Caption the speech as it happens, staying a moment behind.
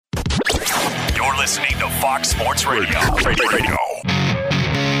listening to Fox Sports Radio.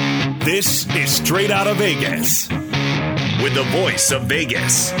 This is Straight Outta Vegas. With the voice of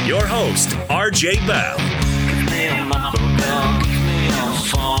Vegas, your host, RJ Bell. Give me a number, girl. Give me a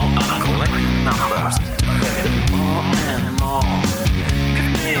phone. I collect numbers. More and more.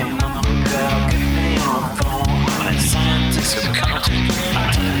 Give me a number, girl. Give me a phone. I'm a scientist of counting.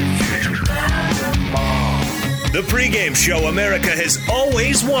 I'm a future more. The pregame show America has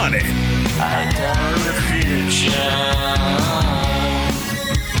always wanted. I tell the future.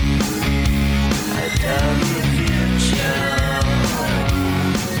 I tell the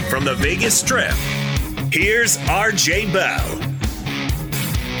future. From the Vegas Strip, here's RJ Bell.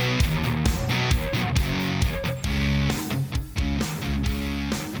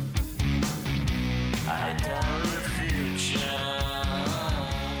 I tell the future.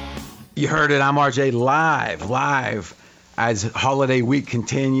 You heard it. I'm RJ live as holiday week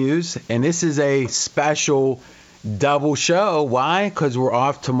continues. And this is a special double show. Why? Because we're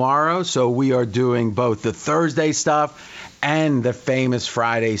off tomorrow. So we are doing both the Thursday stuff and the famous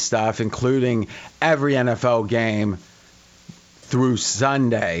Friday stuff, including every NFL game through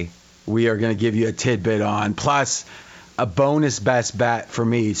Sunday. We are going to give you a tidbit on, plus a bonus best bet for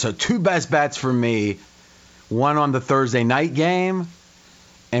me. So 2 best bets for me, one on the Thursday night game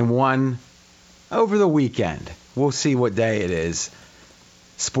and one over the weekend. We'll see what day it is.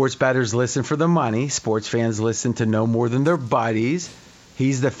 Sports bettors listen for the money. Sports fans listen to no more than their buddies.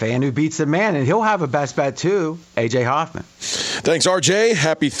 He's the fan who beats the man, and he'll have a best bet too, A.J. Hoffman. Thanks, RJ.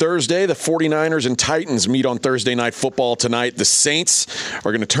 Happy Thursday. The 49ers and Titans meet on Thursday Night Football tonight. The Saints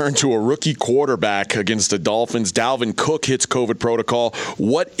are going to turn to a rookie quarterback against the Dolphins. Dalvin Cook hits COVID protocol.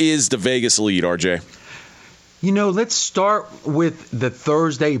 What is the Vegas lead, RJ? You know, let's start with the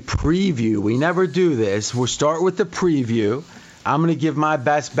Thursday preview. We never do this. We'll start with the preview. I'm going to give my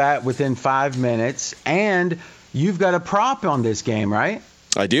best bet within 5 minutes. And you've got a prop on this game, right?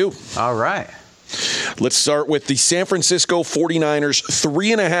 I do. All right. Let's start with the San Francisco 49ers,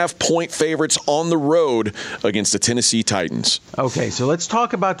 3.5-point favorites on the road against the Tennessee Titans. Okay, so let's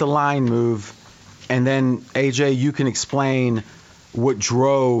talk about the line move. And then, AJ, you can explain what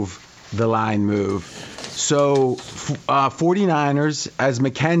drove the line move. So 49ers, as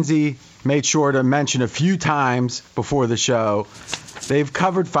McKenzie made sure to mention a few times before the show, they've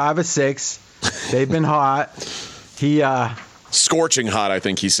covered 5 of 6. They've been hot. Scorching hot, I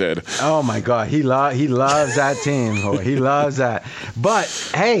think he said. Oh, my God. He loves that team. Boy. He loves that. But,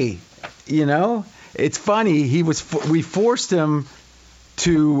 hey, you know, it's funny. We forced him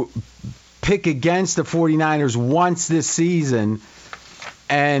to pick against the 49ers once this season.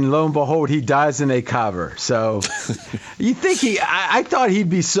 And lo and behold, he does, and they cover. So you think I thought he'd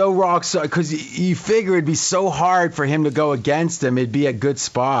be so rock solid because you figure it'd be so hard for him to go against him. It'd be a good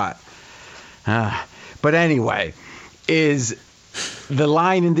spot. But anyway, the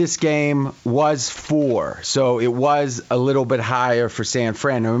line in this game was 4. So it was a little bit higher for San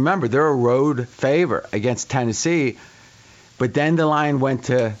Fran. And remember, they're a road favor against Tennessee. But then the line went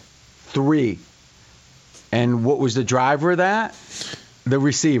to 3. And what was the driver of that? The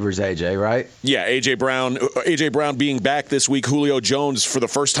receivers, AJ, right? Yeah, A.J. Brown being back this week. Julio Jones, for the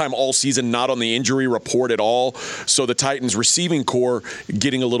first time all season, not on the injury report at all. So the Titans' receiving core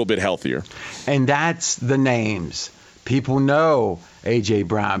getting a little bit healthier. And that's the names. People know A.J.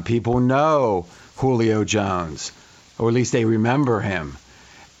 Brown. People know Julio Jones. Or at least they remember him.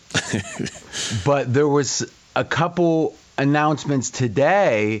 But there was a couple announcements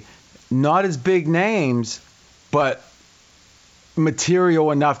today, not as big names, but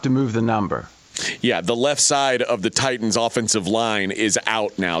material enough to move the number. Yeah, the left side of the Titans' offensive line is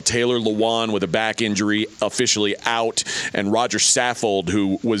out now. Taylor Lewan with a back injury officially out, and Roger Saffold,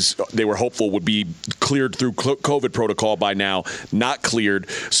 who they were hopeful would be cleared through COVID protocol by now, not cleared.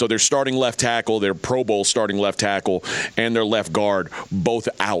 So their starting left tackle, their Pro Bowl starting left tackle, and their left guard both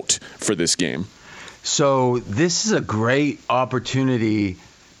out for this game. So this is a great opportunity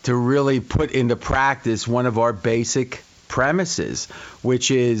to really put into practice one of our basic premises,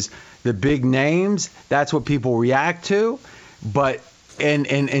 which is the big names. That's what people react to, but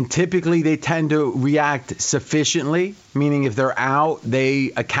and typically they tend to react sufficiently, meaning if they're out,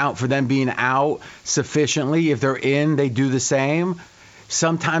 they account for them being out sufficiently. If they're in, they do the same.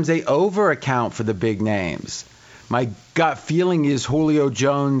 Sometimes they over account for the big names. My gut feeling is Julio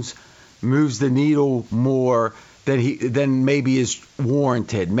Jones moves the needle more than maybe is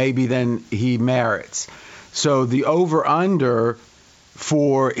warranted, maybe than he merits. So the over-under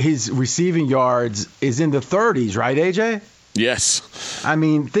for his receiving yards is in the 30s, right, AJ? Yes. I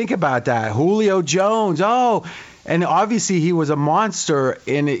mean, think about that. Julio Jones, And obviously he was a monster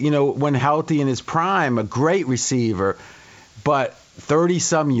when healthy in his prime, a great receiver. But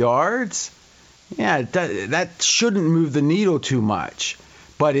 30-some yards, yeah, that shouldn't move the needle too much,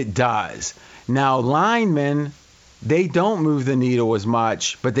 but it does. Now linemen, they don't move the needle as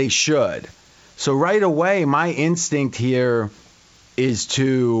much, but they should. So right away, my instinct here is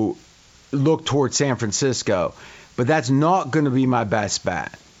to look towards San Francisco, but that's not going to be my best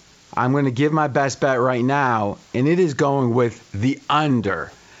bet. I'm going to give my best bet right now, and it is going with the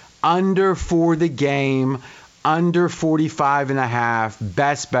under. Under for the game, under 45.5,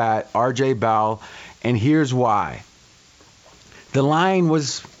 best bet, RJ Bell, and here's why. The line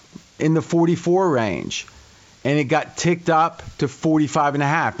was in the 44 range, and it got ticked up to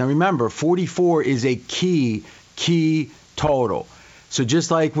 45.5. Now remember, 44 is a key total. So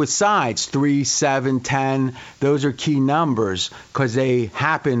just like with sides, 3, 7, 10, those are key numbers because they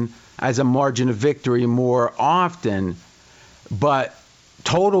happen as a margin of victory more often. But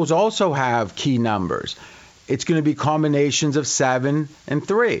totals also have key numbers. It's going to be combinations of 7 and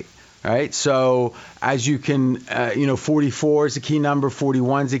 3, right? So as you can, 44 is a key number,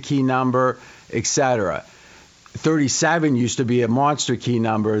 41 is a key number, etc. 37 used to be a monster key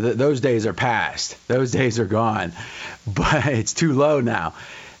number. Those days are past. Those days are gone. But it's too low now.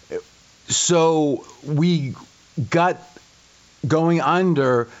 So we got going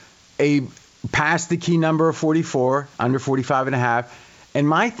under past the key number of 44, under 45.5. And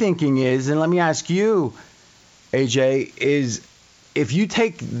my thinking is, and let me ask you, AJ, is if you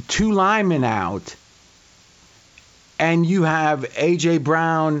take 2 linemen out and you have AJ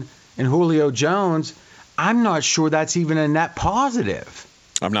Brown and Julio Jones, I'm not sure that's even a net positive.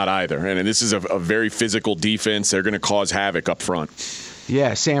 I'm not either. And this is a very physical defense. They're going to cause havoc up front.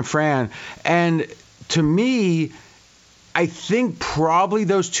 Yeah, San Fran. And to me, I think probably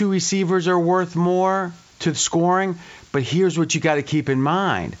those 2 receivers are worth more to scoring. But here's what you got to keep in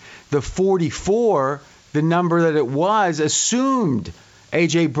mind. The 44, the number that it was, assumed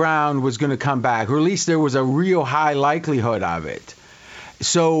A.J. Brown was going to come back, or at least there was a real high likelihood of it.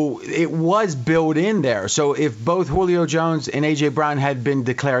 So it was built in there. So if both Julio Jones and A.J. Brown had been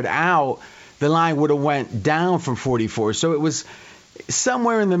declared out, the line would have went down from 44. So it was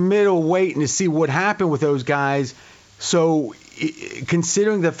somewhere in the middle waiting to see what happened with those guys. So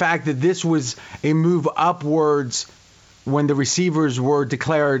considering the fact that this was a move upwards when the receivers were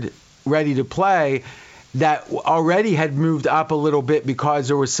declared ready to play, that already had moved up a little bit because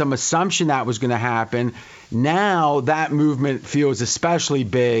there was some assumption that was going to happen. Now that movement feels especially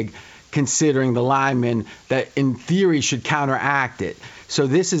big considering the linemen that in theory should counteract it. So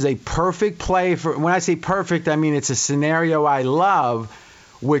this is a perfect play for, when I say perfect, I mean it's a scenario I love,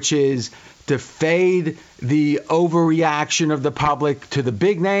 which is to fade the overreaction of the public to the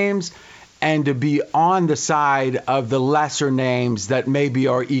big names and to be on the side of the lesser names that maybe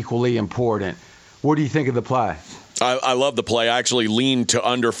are equally important. What do you think of the play? I love the play. I actually leaned to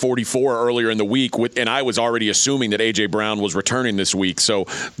under 44 earlier in the week, and I was already assuming that A.J. Brown was returning this week. So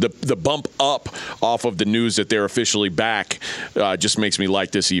the bump up off of the news that they're officially back just makes me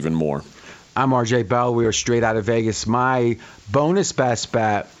like this even more. I'm RJ Bell. We are straight out of Vegas. My bonus best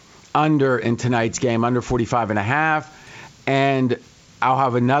bet under in tonight's game, under 45.5. And I'll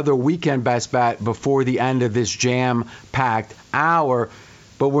have another weekend best bet before the end of this jam-packed hour.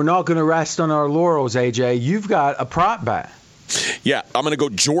 But we're not going to rest on our laurels, AJ. You've got a prop bet. Yeah, I'm going to go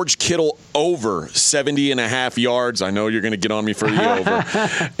George Kittle over 70.5 yards. I know you're going to get on me for the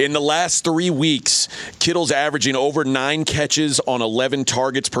over. In the last 3 weeks, Kittle's averaging over 9 catches on 11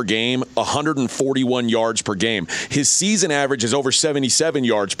 targets per game, 141 yards per game. His season average is over 77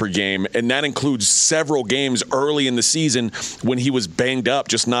 yards per game, and that includes several games early in the season when he was banged up,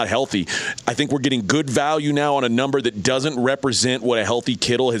 just not healthy. I think we're getting good value now on a number that doesn't represent what a healthy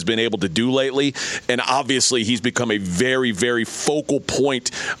Kittle has been able to do lately, and obviously he's become a very, very focal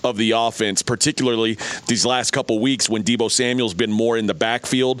point of the offense, particularly these last couple weeks when Deebo Samuel's been more in the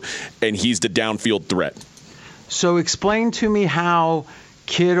backfield and he's the downfield threat. So explain to me how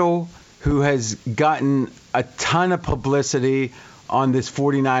Kittle, who has gotten a ton of publicity on this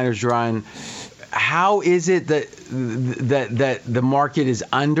 49ers run, how is it that the market is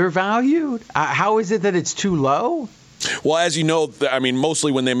undervalued? How is it that it's too low? Well, as you know, I mean,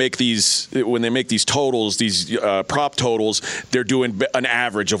 mostly when they make these totals, these prop totals, they're doing an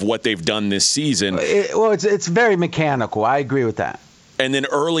average of what they've done this season. It's very mechanical. I agree with that. And then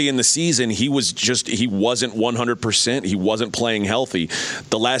early in the season, he wasn't 100%. He wasn't playing healthy.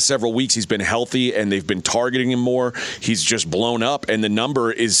 The last several weeks, he's been healthy, and they've been targeting him more. He's just blown up, and the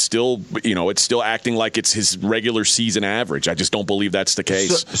number is still, it's still acting like it's his regular season average. I just don't believe that's the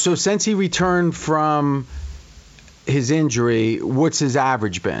case. So since he returned from his injury, what's his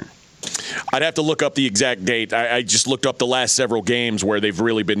average been? I'd have to look up the exact date. I just looked up the last several games where they've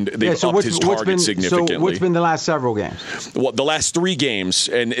upped his target significantly. So what's been the last several games? Well, the last 3 games,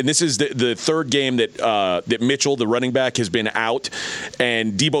 and this is the third game that Mitchell, the running back, has been out,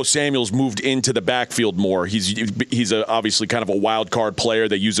 and Deebo Samuel's moved into the backfield more. He's obviously kind of a wild card player.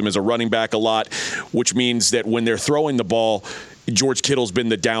 They use him as a running back a lot, which means that when they're throwing the ball, George Kittle's been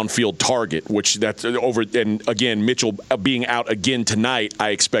the downfield target, which that's over. And again, Mitchell being out again tonight,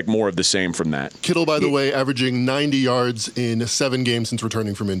 I expect more of the same from that. Kittle, by the way, averaging 90 yards in 7 games since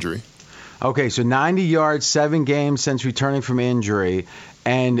returning from injury. Okay, so 90 yards, 7 games since returning from injury.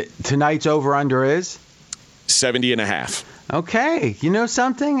 And tonight's over-under is? 70.5. Okay, you know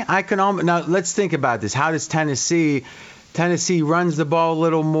something? Now, let's think about this. How does Tennessee runs the ball a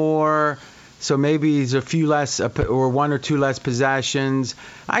little more, so maybe he's a few less or 1 or 2 less possessions.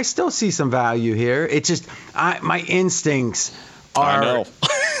 I still see some value here. It's just my instincts are.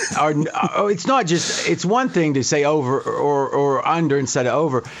 I know. It's not just. It's one thing to say over or under instead of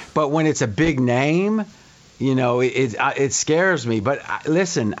over, but when it's a big name, it scares me. But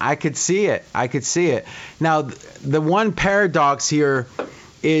listen, I could see it. Now, the one paradox here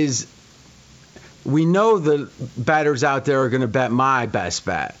is we know the bettors out there are going to bet my best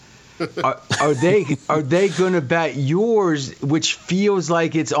bet. Are they going to bet yours, which feels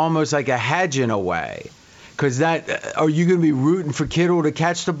like it's almost like a hedge in a way? Because are you going to be rooting for Kittle to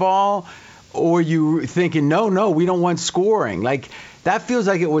catch the ball, or are you thinking no, we don't want scoring? Like that feels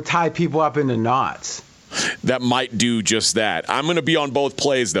like it would tie people up into knots. That might do just that. I'm going to be on both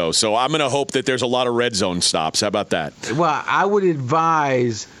plays though, so I'm going to hope that there's a lot of red zone stops. How about that? Well, I would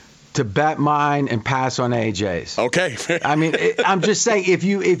advise to bet mine and pass on AJ's. Okay. I mean, I'm just saying, if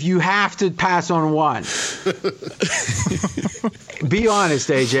you have to pass on one, be honest,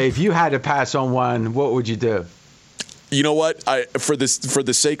 AJ. If you had to pass on one, what would you do? You know what? For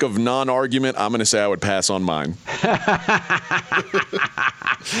the sake of non-argument, I'm going to say I would pass on mine.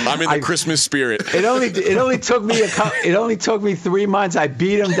 I'm in the Christmas spirit. It only took me 3 months. I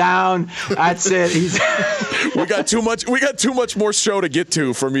beat him down. That's it. We got too much more show to get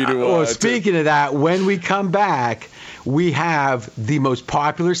to for me to. Well, speaking of that, when we come back, we have the most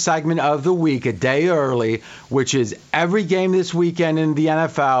popular segment of the week, a day early, which is every game this weekend in the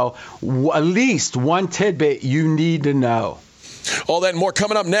NFL, at least one tidbit you need to know. All that and more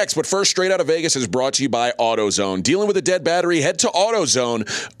coming up next. But first, Straight Out of Vegas is brought to you by AutoZone. Dealing with a dead battery? Head to AutoZone,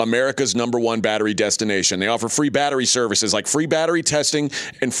 America's #1 battery destination. They offer free battery services like free battery testing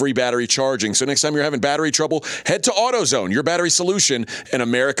and free battery charging. So next time you're having battery trouble, head to AutoZone, your battery solution, and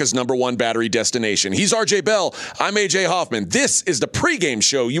America's #1 battery destination. He's RJ Bell. I'm AJ Hoffman. This is the pregame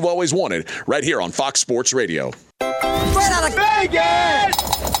show you've always wanted, right here on Fox Sports Radio. Straight Out of Vegas!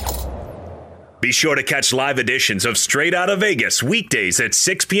 Be sure to catch live editions of Straight Out of Vegas weekdays at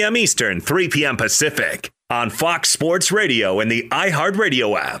 6 p.m. Eastern, 3 p.m. Pacific on Fox Sports Radio and the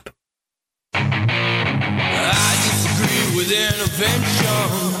iHeartRadio app. I disagree with intervention.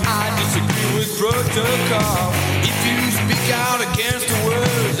 I disagree with protocol. If you speak out against the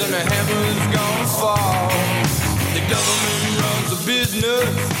words, then the heavens gonna fall. The government runs a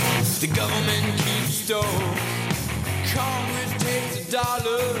business. The government keeps stores. Congress takes the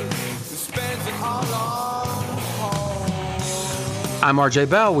dollars. I'm RJ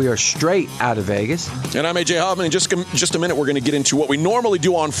Bell. We are Straight Out of Vegas. And I'm AJ Hoffman. In just a minute, we're going to get into what we normally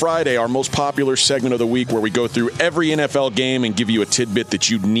do on Friday, our most popular segment of the week, where we go through every NFL game and give you a tidbit that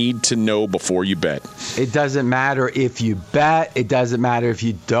you need to know before you bet. It doesn't matter if you bet. It doesn't matter if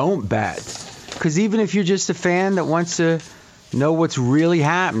you don't bet. Because even if you're just a fan that wants to know what's really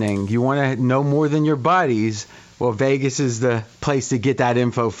happening, you want to know more than your buddies, well, Vegas is the place to get that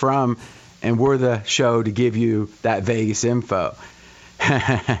info from. And we're the show to give you that Vegas info.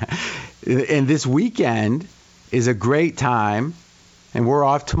 And this weekend is a great time, and we're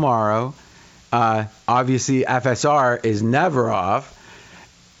off tomorrow. Obviously, FSR is never off.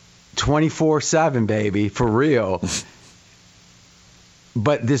 24/7, baby, for real.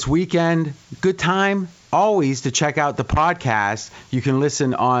 But this weekend, good time always to check out the podcast. You can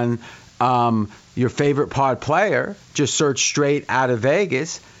listen on your favorite pod player. Just search Straight Out of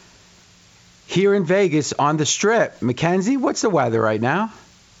Vegas. Here in Vegas on the Strip. Mackenzie, what's the weather right now?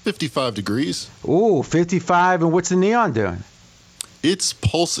 55 degrees. Ooh, 55. And what's the neon doing? It's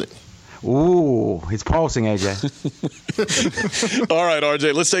pulsing. Ooh, it's pulsing, AJ. All right,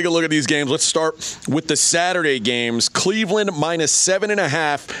 RJ, let's take a look at these games. Let's start with the Saturday games. Cleveland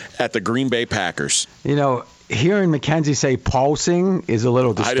 -7.5 at the Green Bay Packers. You know, hearing Mackenzie say pulsing is a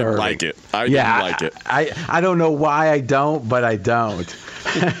little I disturbing. didn't like it. I didn't like it. I don't know why I don't, but I don't.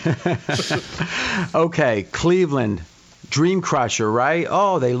 Okay, Cleveland, dream crusher, right?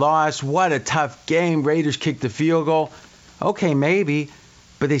 Oh, they lost. What a tough game. Raiders kicked the field goal. Okay, maybe,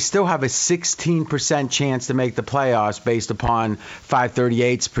 but they still have a 16% chance to make the playoffs based upon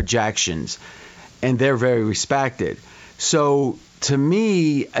 538's projections, and they're very respected. So to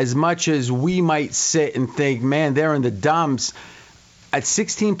me, as much as we might sit and think, man, they're in the dumps, at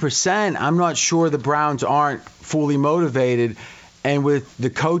 16%, I'm not sure the Browns aren't fully motivated. And with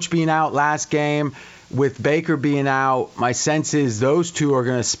the coach being out last game, with Baker being out, my sense is those two are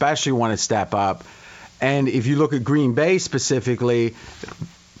going to especially want to step up. And if you look at Green Bay specifically,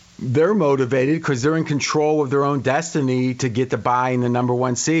 they're motivated because they're in control of their own destiny to get the bye in the number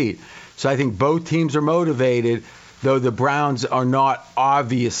 1 seed. So I think both teams are motivated, though the Browns are not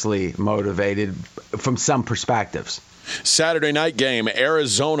obviously motivated from some perspectives. Saturday night game,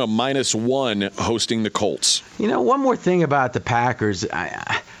 Arizona -1 hosting the Colts. You know, one more thing about the Packers.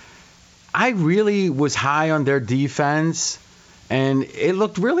 I really was high on their defense, and it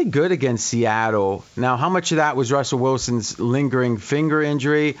looked really good against Seattle. Now, how much of that was Russell Wilson's lingering finger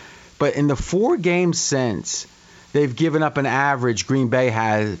injury? But in the 4 games since, they've given up an average, Green Bay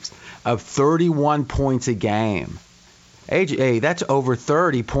has, of 31 points a game. AJ, that's over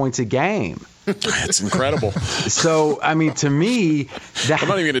 30 points a game. That's incredible. So, I mean, to me, I'm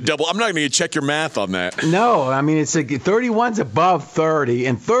not even going to check your math on that. No, I mean, it's 31's above 30,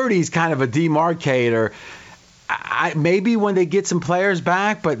 and 30 is kind of a demarcator. Maybe when they get some players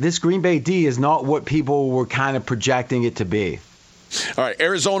back, but this Green Bay D is not what people were kind of projecting it to be. All right,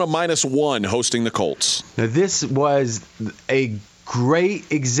 Arizona -1 hosting the Colts. Now, this was a great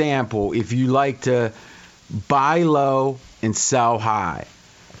example if you like to buy low and sell high,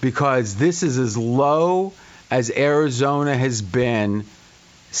 because this is as low as Arizona has been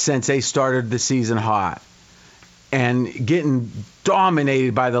since they started the season hot. And getting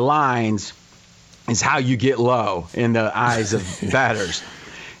dominated by the lines is how you get low in the eyes of bettors.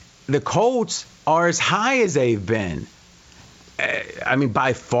 The Colts are as high as they've been. I mean,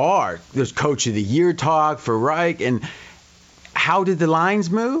 by far. There's Coach of the Year talk for Reich. And how did the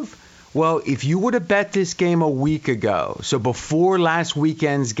lines move? Well, if you would have bet this game a week ago, so before last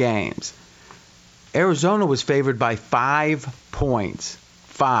weekend's games, Arizona was favored by 5 points.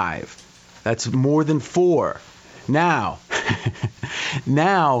 5. That's more than 4. Now,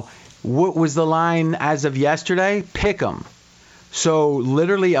 what was the line as of yesterday? Pick 'em. So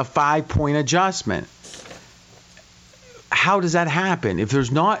literally a 5-point adjustment. How does that happen? If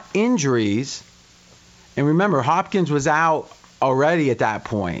there's not injuries, and remember, Hopkins was out already at that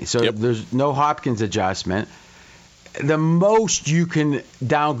point, so there's no Hopkins adjustment. The most you can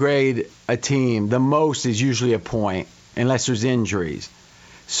downgrade a team, the most is usually a point, unless there's injuries.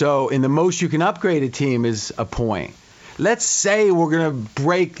 So, and the most you can upgrade a team is a point. Let's say we're going to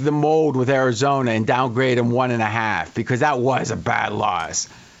break the mold with Arizona and downgrade them 1.5, because that was a bad loss.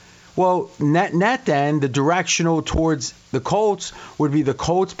 Well, net then, the directional towards the Colts would be the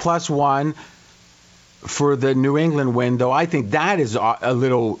Colts +1 for the New England win, though I think that is a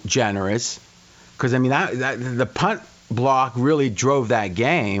little generous, because, I mean, that the punt block really drove that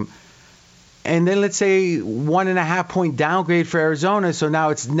game. And then let's say 1.5-point downgrade for Arizona, so now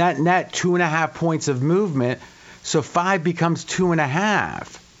it's net 2.5 points of movement, so 5 becomes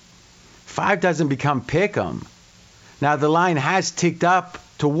 2.5. 5 doesn't become pick 'em. Now the line has ticked up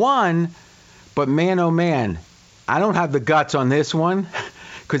to 1, but man, oh man, I don't have the guts on this one,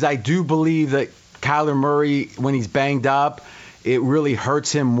 because I do believe that Kyler Murray, when he's banged up, it really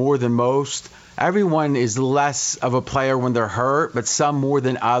hurts him more than most. Everyone is less of a player when they're hurt, but some more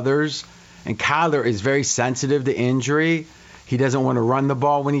than others. And Kyler is very sensitive to injury. He doesn't want to run the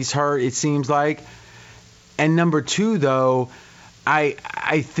ball when he's hurt, it seems like. And number 2, though, I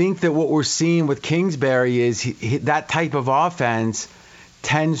think that what we're seeing with Kingsbury is that type of offense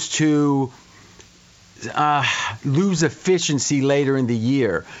tends to lose efficiency later in the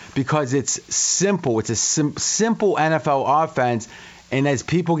year, because it's simple. It's a simple NFL offense, and as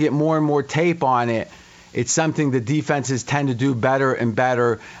people get more and more tape on it, it's something the defenses tend to do better and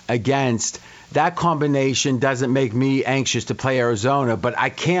better against. That combination doesn't make me anxious to play Arizona, but I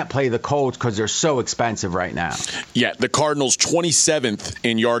can't play the Colts because they're so expensive right now. Yeah, the Cardinals 27th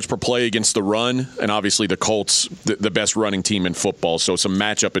in yards per play against the run, and obviously the Colts, the best running team in football, so some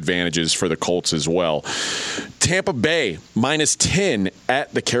matchup advantages for the Colts as well. Tampa Bay -10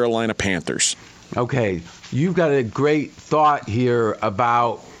 at the Carolina Panthers. Okay, you've got a great thought here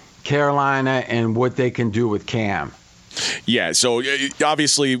about Carolina and what they can do with Cam. Yeah, so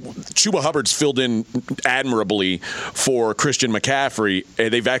obviously Chuba Hubbard's filled in admirably for Christian McCaffrey.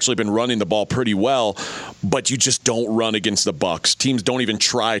 They've actually been running the ball pretty well, but you just don't run against the Bucs. Teams don't even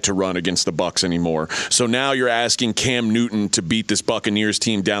try to run against the Bucs anymore. So now you're asking Cam Newton to beat this Buccaneers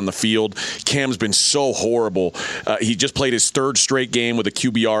team down the field. Cam's been so horrible. He just played his third straight game with a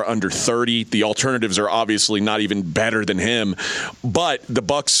QBR under 30. The alternatives are obviously not even better than him. But the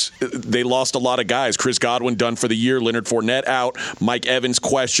Bucs, they lost a lot of guys. Chris Godwin done for the year. Leonard Fournette out. Mike Evans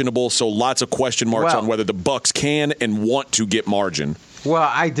questionable. So lots of question marks on whether the Bucs can and want to get margin. Well,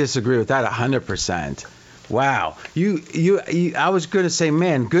 I disagree with that 100%. Wow. You I was going to say,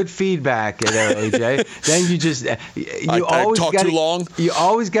 man, good feedback there, AJ. Then you just I talk too long. You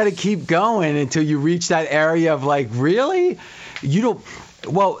always got to keep going until you reach that area of like, really? You don't.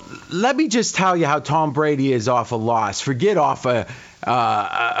 Well, let me just tell you how Tom Brady is off a loss. Forget off a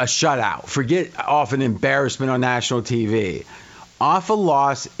shutout. Forget off an embarrassment on national TV. Off a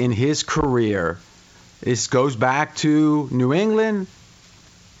loss in his career. This goes back to New England,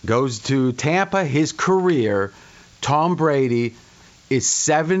 goes to Tampa. His career, Tom Brady is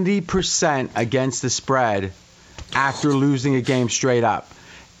 70% against the spread after losing a game straight up.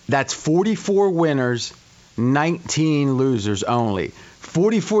 That's 44 winners, 19 losers only.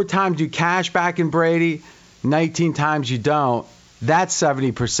 44 times you cash back in Brady, 19 times you don't. That's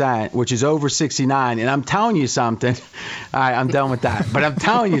 70%, which is over 69. And I'm telling you something. All right, I'm done with that. But I'm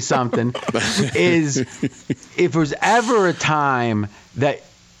telling you something is if there's ever a time that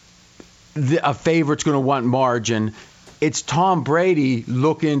a favorite's going to want margin, it's Tom Brady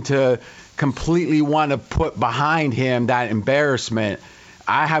looking to completely want to put behind him that embarrassment.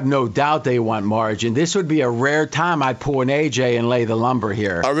 I have no doubt they want margin. This would be a rare time I'd pull an AJ and lay the lumber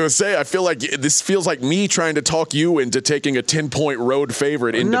here. I was going to say, I feel like this feels like me trying to talk you into taking a 10-point road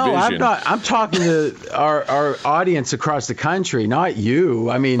favorite in division. No, I'm not. I'm talking to our audience across the country, not you.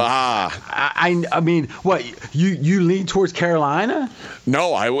 I mean, I mean, what, you lean towards Carolina?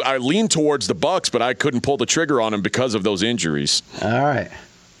 No, I lean towards the Bucs, but I couldn't pull the trigger on them because of those injuries. All right.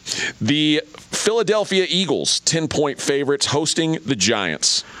 The Philadelphia Eagles, 10-point favorites, hosting the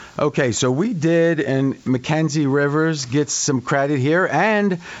Giants. Okay, so we did, and Mackenzie Rivers gets some credit here,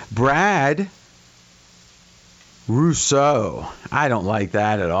 and Brad Rousseau. I don't like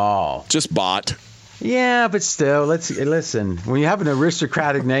that at all. Just bot. Yeah, but still, listen. When you have an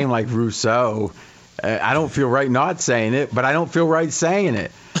aristocratic name like Rousseau, I don't feel right not saying it, but I don't feel right saying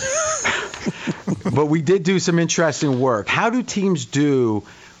it. But we did do some interesting work. How do teams do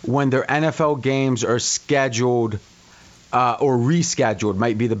when their NFL games are scheduled or rescheduled,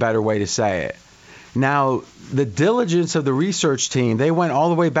 might be the better way to say it. Now, the diligence of the research team, they went all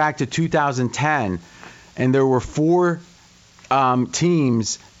the way back to 2010, and there were four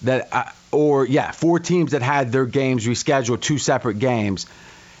teams that had their games rescheduled, two separate games.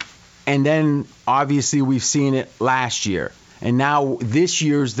 And then, obviously, we've seen it last year. And now this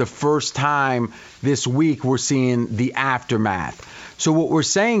year's the first time this week we're seeing the aftermath. So what we're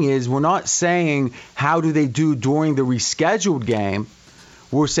saying is we're not saying how do they do during the rescheduled game.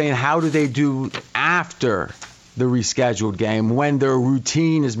 We're saying how do they do after the rescheduled game when their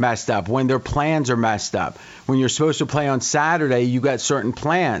routine is messed up, when their plans are messed up. When you're supposed to play on Saturday, you got certain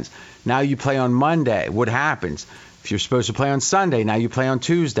plans. Now you play on Monday. What happens? If you're supposed to play on Sunday, now you play on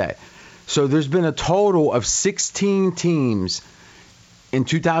Tuesday. So there's been a total of 16 teams in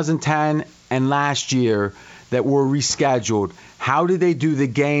 2010 and last year that were rescheduled. How did they do the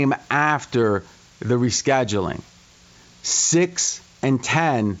game after the rescheduling?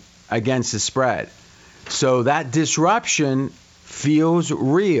 6-10 against the spread. So that disruption feels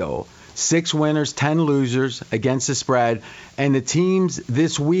real. 6 winners, 10 losers against the spread. And the teams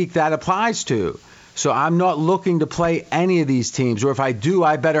this week that applies to. So I'm not looking to play any of these teams. Or if I do,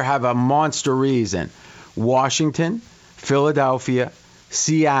 I better have a monster reason. Washington, Philadelphia,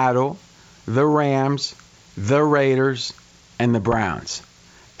 Seattle, the Rams, the Raiders, and the Browns.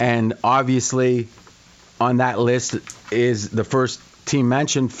 And obviously on that list is the first team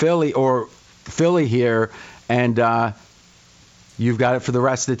mentioned, Philly here. And you've got it for the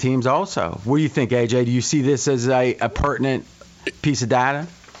rest of the teams also. What do you think, AJ? Do you see this as a pertinent piece of data?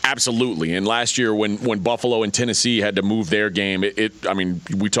 Absolutely. And last year when Buffalo and Tennessee had to move their game,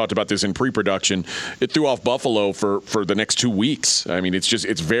 we talked about this in pre-production, it threw off Buffalo for the next 2 weeks. I mean, it's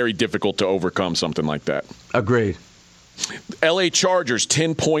very difficult to overcome something like that. Agreed. LA Chargers,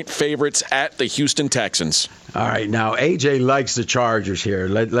 10-point favorites at the Houston Texans. All right. Now, AJ likes the Chargers here.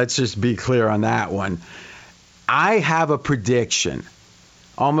 Let's just be clear on that one. I have a prediction.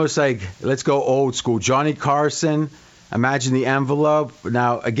 Almost like, let's go old school. Johnny Carson Imagine the envelope.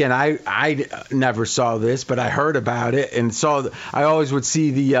 Now, again, I never saw this, but I heard about it and I always would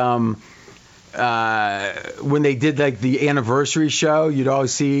see the when they did like the anniversary show, you'd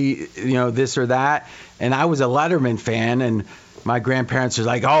always see this or that. And I was a Letterman fan, and my grandparents were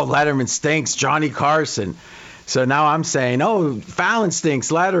like, "Oh, Letterman stinks, Johnny Carson." So now I'm saying, "Oh, Fallon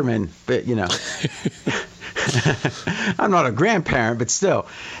stinks, Letterman." But I'm not a grandparent, but still,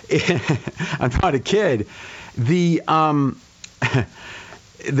 I'm not a kid. The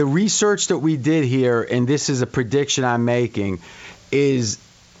research that we did here, and this is a prediction I'm making, is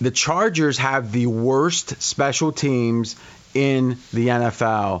the Chargers have the worst special teams in the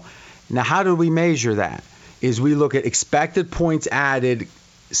NFL. Now, how do we measure that? Is we look at expected points added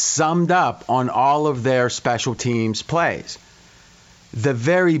summed up on all of their special teams plays. The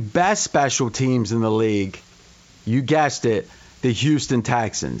very best special teams in the league, you guessed it, the Houston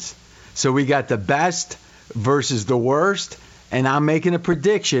Texans. So we got the best versus the worst, and I'm making a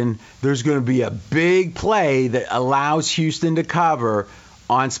prediction there's going to be a big play that allows Houston to cover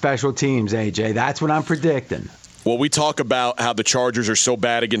on special teams, AJ. That's what I'm predicting. Well, we talk about how the Chargers are so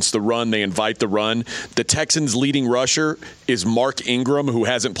bad against the run, they invite the run. The Texans' leading rusher is Mark Ingram, who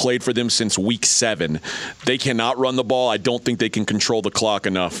hasn't played for them since week 7. They cannot run the ball. I don't think they can control the clock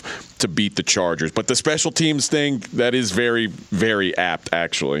enough to beat the Chargers. But the special teams thing, that is very, very apt,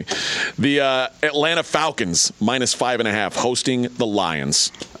 actually. The Atlanta Falcons, -5.5, hosting the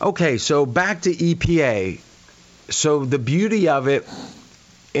Lions. Okay, so back to EPA. So the beauty of it,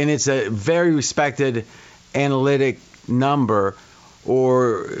 and it's a very respected analytic number,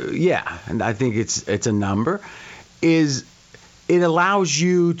 and I think it's a number, is it allows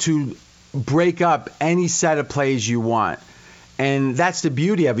you to break up any set of plays you want. And that's the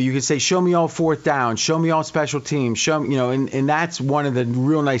beauty of it. You can say, show me all fourth down, show me all special teams, show me, and that's one of the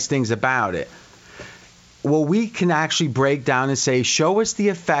real nice things about it. Well, we can actually break down and say, show us the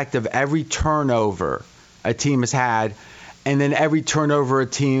effect of every turnover a team has had, and then every turnover a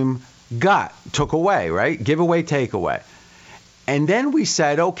team took away, right? Give away, take away. And then we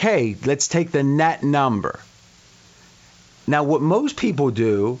said, okay, let's take the net number. Now, what most people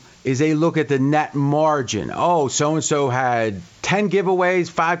do is they look at the net margin. Oh, so-and-so had 10 giveaways,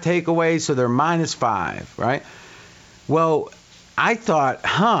 5 takeaways, so they're -5, right? Well, I thought,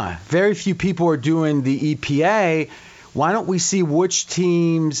 very few people are doing the EPA. Why don't we see which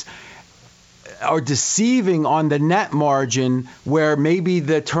teams are deceiving on the net margin where maybe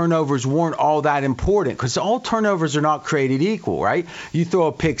the turnovers weren't all that important, because all turnovers are not created equal, right? You throw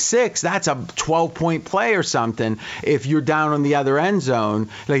a pick 6, that's a 12-point play or something if you're down on the other end zone.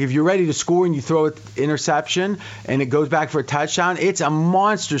 Like if you're ready to score and you throw an interception and it goes back for a touchdown, it's a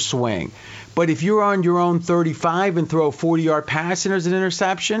monster swing. But if you're on your own 35 and throw a 40-yard pass and there's an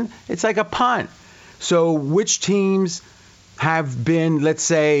interception, it's like a punt. So which teams have been, let's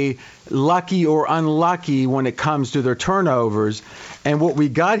say, lucky or unlucky when it comes to their turnovers? And what we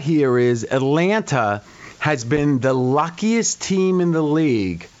got here is Atlanta has been the luckiest team in the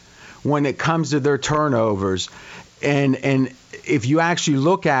league when it comes to their turnovers. And if you actually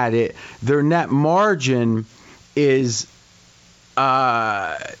look at it, their net margin is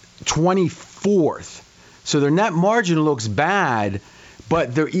 24th. So their net margin looks bad,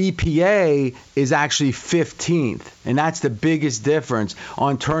 but their EPA is actually 15th, and that's the biggest difference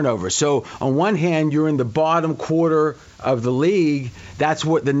on turnover. So on one hand, you're in the bottom quarter of the league. That's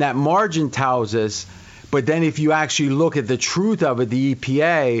what the net margin tells us. But then if you actually look at the truth of it, the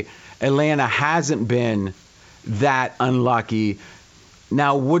EPA, Atlanta hasn't been that unlucky.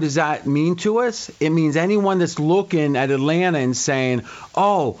 Now, what does that mean to us? It means anyone that's looking at Atlanta and saying,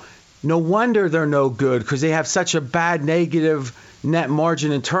 oh, no wonder they're no good because they have such a bad negative net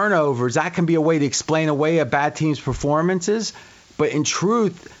margin and turnovers, that can be a way to explain away a bad team's performances. But in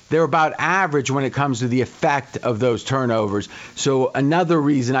truth, they're about average when it comes to the effect of those turnovers. So another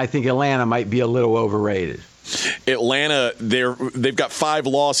reason I think Atlanta might be a little overrated. Atlanta, they've got 5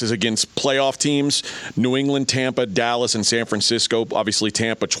 losses against playoff teams: New England, Tampa, Dallas, and San Francisco. Obviously,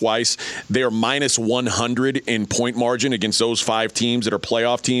 Tampa twice. They are -100 in point margin against those 5 teams that are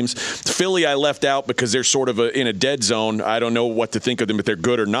playoff teams. Philly, I left out because they're sort of in a dead zone. I don't know what to think of them, if they're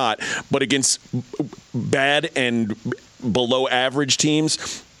good or not. But against bad and below average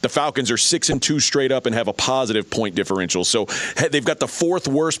teams, the Falcons are 6-2 straight up and have a positive point differential. So they've got the 4th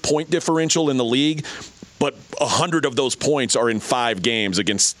worst point differential in the league, but 100 of those points are in 5 games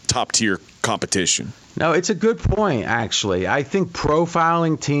against top-tier competition. No, it's a good point, actually. I think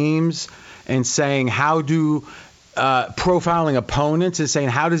profiling teams and saying how do profiling opponents and saying,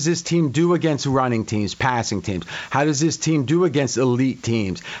 how does this team do against running teams, passing teams? How does this team do against elite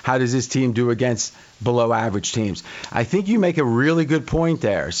teams? How does this team do against below average teams? I think you make a really good point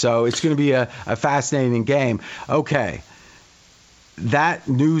there. So it's going to be a fascinating game. Okay. That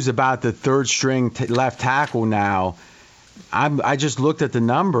news about the third string left tackle now, I just looked at the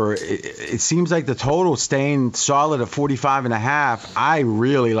number. It seems like the total staying solid at 45.5. I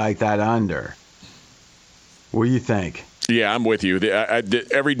really like that under. What do you think? Yeah, I'm with you.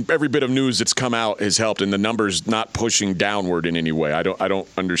 Every bit of news that's come out has helped, and the number's not pushing downward in any way. I don't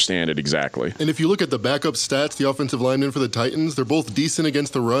understand it exactly. And if you look at the backup stats, the offensive linemen for the Titans, they're both decent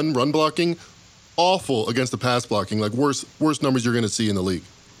against the run blocking, awful against the pass blocking, like worst numbers you're going to see in the league.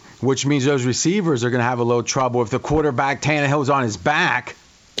 Which means those receivers are going to have a little trouble if the quarterback Tannehill's on his back.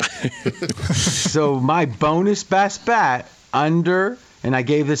 So my bonus best bet under. And I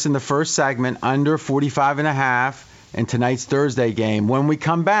gave this in the first segment, under 45.5 in tonight's Thursday game. When we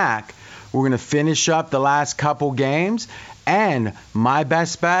come back, we're going to finish up the last couple games and my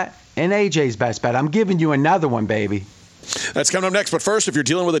best bet and AJ's best bet. I'm giving you another one, baby. That's coming up next. But first, if you're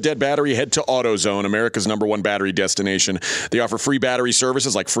dealing with a dead battery, head to AutoZone, America's #1 battery destination. They offer free battery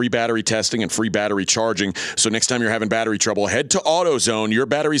services like free battery testing and free battery charging. So next time you're having battery trouble, head to AutoZone, your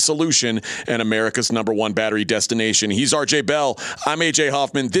battery solution, and America's #1 battery destination. He's RJ Bell. I'm AJ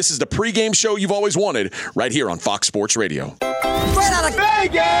Hoffman. This is the pregame show you've always wanted right here on Fox Sports Radio. Straight out of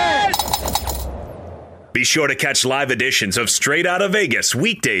Vegas! Be sure to catch live editions of Straight Outta Vegas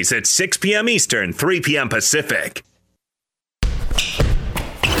weekdays at 6 p.m. Eastern, 3 p.m. Pacific.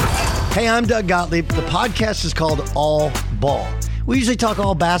 Hey, I'm Doug Gottlieb. The podcast is called All Ball. We usually talk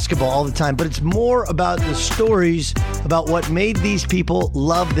all basketball all the time, but it's more about the stories about what made these people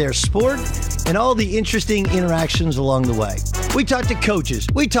love their sport and all the interesting interactions along the way. We talk to coaches.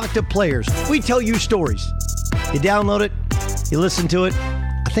 We talk to players. We tell you stories. You download it. You listen to it.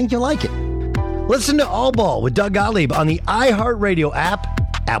 I think you'll like it. Listen to All Ball with Doug Gottlieb on the iHeartRadio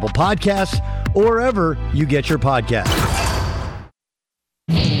app, Apple Podcasts, or wherever you get your podcasts.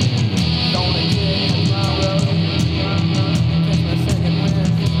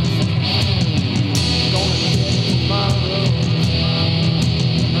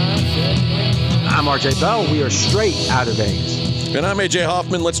 I'm RJ Bell. We are straight out of Vegas. And I'm AJ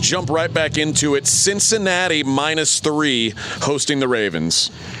Hoffman. Let's jump right back into it. Cincinnati -3 hosting the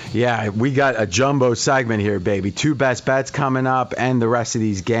Ravens. Yeah, we got a jumbo segment here, baby. 2 best bets coming up and the rest of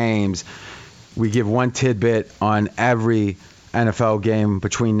these games. We give one tidbit on every NFL game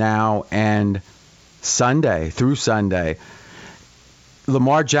between now and Sunday, through Sunday.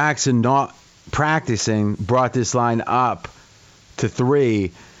 Lamar Jackson not practicing brought this line up to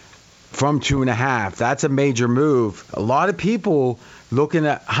 3 from 2.5. That's a major move. A lot of people looking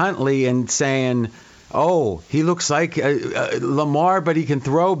at Huntley and saying, oh, he looks like Lamar, but he can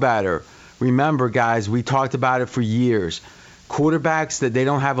throw better. Remember, guys, we talked about it for years. Quarterbacks that they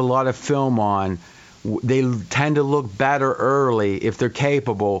don't have a lot of film on, they tend to look better early if they're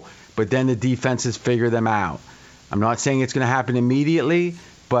capable, but then the defenses figure them out. I'm not saying it's going to happen immediately,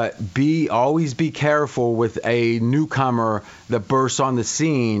 but always be careful with a newcomer that bursts on the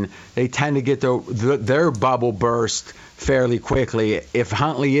scene. They tend to get their bubble burst fairly quickly. If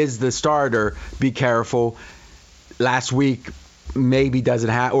Huntley is the starter, be careful. Last week maybe doesn't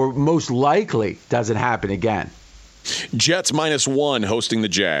happen, or most likely doesn't happen again. Jets -1 hosting the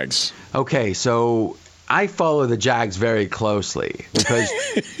Jags. Okay, so I follow the Jags very closely because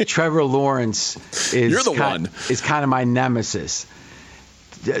Trevor Lawrence is kind of my nemesis.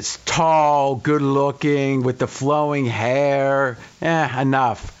 It's tall, good looking, with the flowing hair.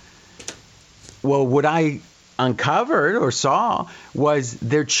 Enough. Well, what I uncovered or saw was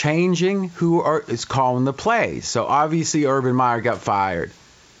they're changing who is calling the plays. So obviously Urban Meyer got fired.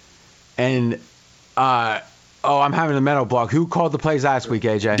 And I'm having a mental block. Who called the plays last week,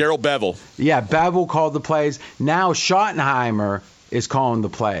 AJ? Darrell Bevell. Yeah, Bevell called the plays. Now Schottenheimer is calling the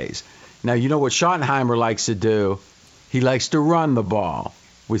plays. Now, you know what Schottenheimer likes to do? He likes to run the ball.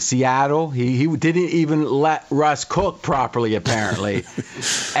 With Seattle, he didn't even let Russ cook properly, apparently.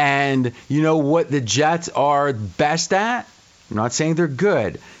 And you know what the Jets are best at? I'm not saying they're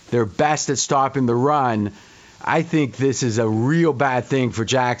good. They're best at stopping the run. I think this is a real bad thing for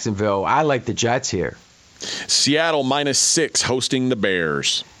Jacksonville. I like the Jets here. Seattle -6 hosting the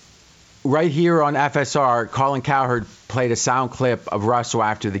Bears. Right here on FSR, Colin Cowherd played a sound clip of Russell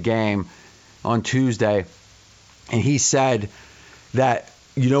after the game on Tuesday, and he said that,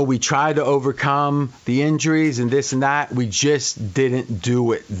 we tried to overcome the injuries and this and that. We just didn't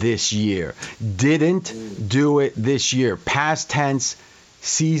do it this year. Didn't do it this year. Past tense,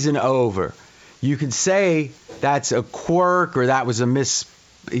 season over. you could say that's a quirk or that was he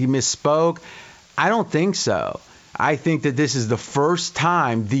misspoke. I don't think so. I think that this is the first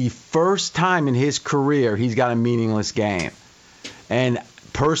time in his career he's got a meaningless game. And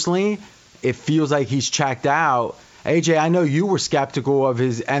personally, it feels like he's checked out. AJ, I know you were skeptical of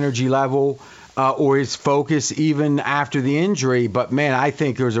his energy level or his focus even after the injury, but man, I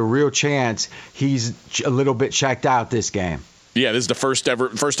think there's a real chance he's a little bit checked out this game. Yeah, this is the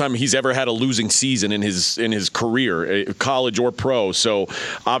first time he's ever had a losing season in his career, college or pro. So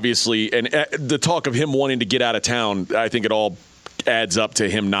obviously, and the talk of him wanting to get out of town, I think it all adds up to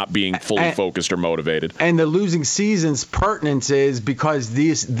him not being fully focused or motivated. And the losing season's pertinence is because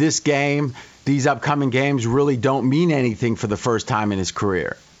this game, these upcoming games really don't mean anything for the first time in his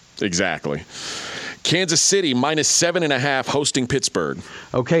career. Exactly. Kansas City -7.5 hosting Pittsburgh.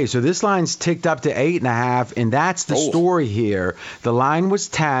 Okay, so this line's ticked up to 8.5, and that's the story here. The line was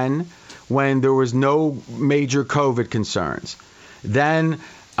 10 when there was no major COVID concerns. Then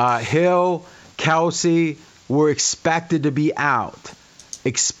Hill, Kelsey were expected to be out.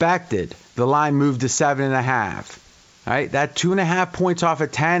 Expected. The line moved to 7.5. All right, that 2.5 points off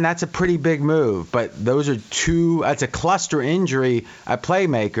of 10, that's a pretty big move. But those are that's a cluster injury at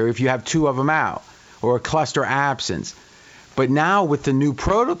playmaker if you have two of them out, or a cluster absence. But now with the new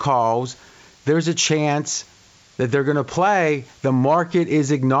protocols, there's a chance that they're going to play. The market is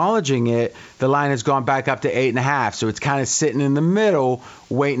acknowledging it. The line has gone back up to 8.5. So it's kind of sitting in the middle,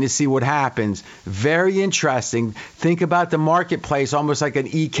 waiting to see what happens. Very interesting. Think about the marketplace almost like an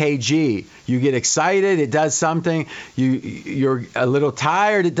EKG. You get excited, it does something. You're a little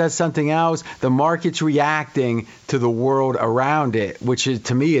tired, it does something else. The market's reacting to the world around it, which is,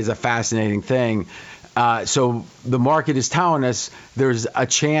 to me, is a fascinating thing. So the market is telling us there's a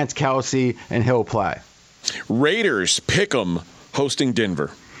chance Kelsey and Hill play. Raiders pick 'em hosting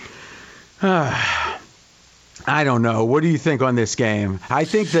Denver. I don't know. What do you think on this game? I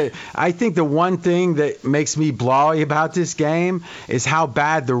think the one thing that makes me blurry about this game is how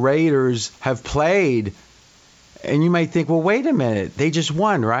bad the Raiders have played. And you might think, well, wait a minute. They just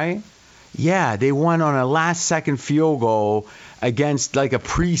won, right? Yeah, they won on a last-second field goal against like a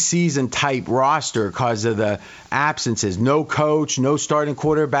preseason type roster because of the absences. No coach, no starting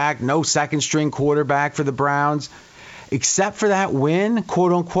quarterback, no second string quarterback for the Browns. Except for that win,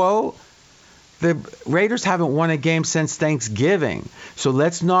 quote unquote, the Raiders haven't won a game since Thanksgiving. So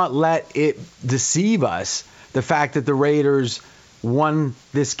let's not let it deceive us, the fact that the Raiders won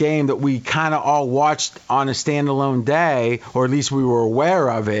this game that we kind of all watched on a standalone day, or at least we were aware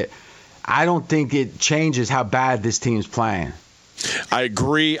of it. I don't think it changes how bad this team's playing. I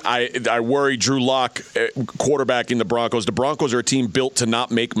agree. I worry Drew Lock quarterbacking the Broncos. The Broncos are a team built to not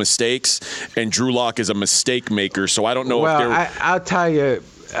make mistakes, and Drew Lock is a mistake maker. So I don't know if they're... I'll tell you,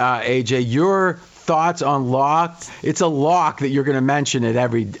 AJ, your thoughts on Lock, it's a lock that you're going to mention it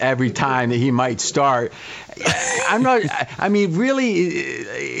every time that he might start.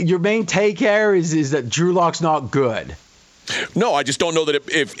 Really, your main take here is that Drew Lock's not good. No, I just don't know that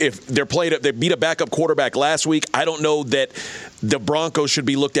if they beat a backup quarterback last week, I don't know that the Broncos should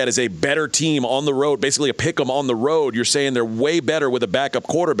be looked at as a better team on the road, basically a pick 'em on the road. You're saying they're way better with a backup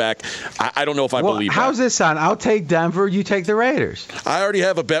quarterback. I don't know if I believe that. How's this sound? I'll take Denver. You take the Raiders. I already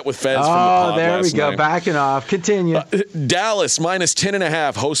have a bet with Fez from the pod there we last go. night. Backing off. Continue. Dallas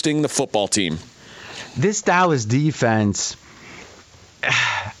 -10.5 hosting the football team. This Dallas defense,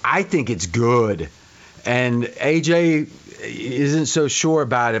 I think it's good. And AJ isn't so sure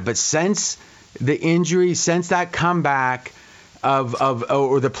about it, but since the injury, since that comeback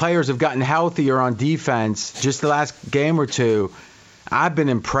or the players have gotten healthier on defense just the last game or two, I've been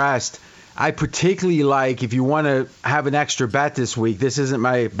impressed. I particularly like, if you want to have an extra bet this week, this isn't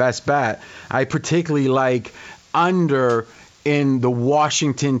my best bet, I particularly like under in the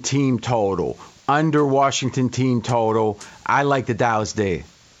Washington team total. Under Washington team total, I like the Dallas D.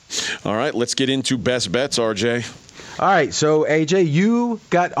 All right, let's get into best bets, RJ. All right, so AJ, you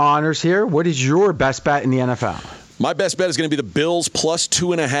got honors here. What is your best bet in the NFL? My best bet is going to be the Bills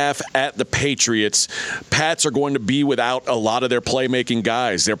 +2.5 at the Patriots. Pats are going to be without a lot of their playmaking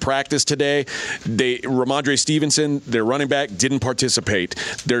guys. Their practice today, Ramondre Stevenson, their running back, didn't participate.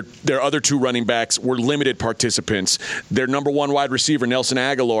 Their other two running backs were limited participants. Their number one wide receiver, Nelson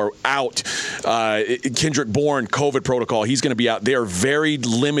Aguilar, out. Kendrick Bourne, COVID protocol, he's going to be out. They are very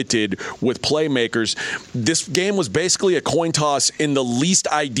limited with playmakers. This game was basically a coin toss in the least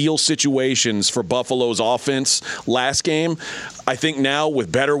ideal situations for Buffalo's offense. last game. I think now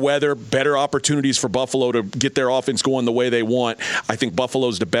with better weather, better opportunities for Buffalo to get their offense going the way they want, I think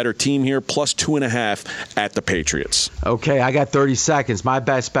Buffalo's the better team here, plus 2.5 at the Patriots. Okay, I got 30 seconds. My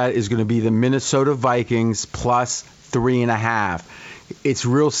best bet is going to be the Minnesota Vikings plus 3.5. It's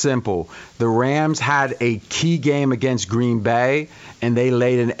real simple. The Rams had a key game against Green Bay, and they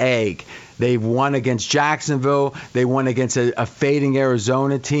laid an egg. They won against Jacksonville. They won against a fading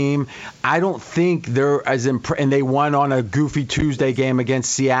Arizona team. I don't think they're as and they won on a goofy Tuesday game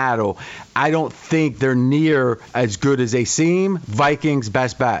against Seattle. I don't think they're near as good as they seem. Vikings,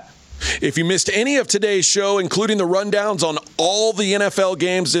 best bet. If you missed any of today's show, including the rundowns on all the NFL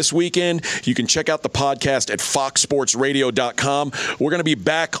games this weekend, you can check out the podcast at foxsportsradio.com. We're going to be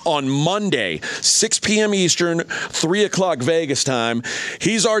back on Monday, 6 p.m. Eastern, 3 o'clock Vegas time.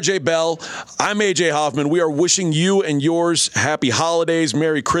 He's RJ Bell. I'm AJ Hoffman. We are wishing you and yours happy holidays,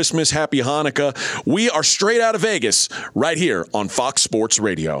 Merry Christmas, Happy Hanukkah. We are straight out of Vegas right here on Fox Sports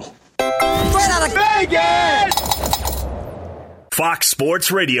Radio. Straight out of Vegas! Fox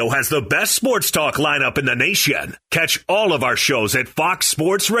Sports Radio has the best sports talk lineup in the nation. Catch all of our shows at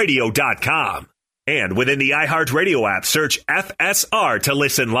foxsportsradio.com. And within the iHeartRadio app, search FSR to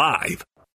listen live.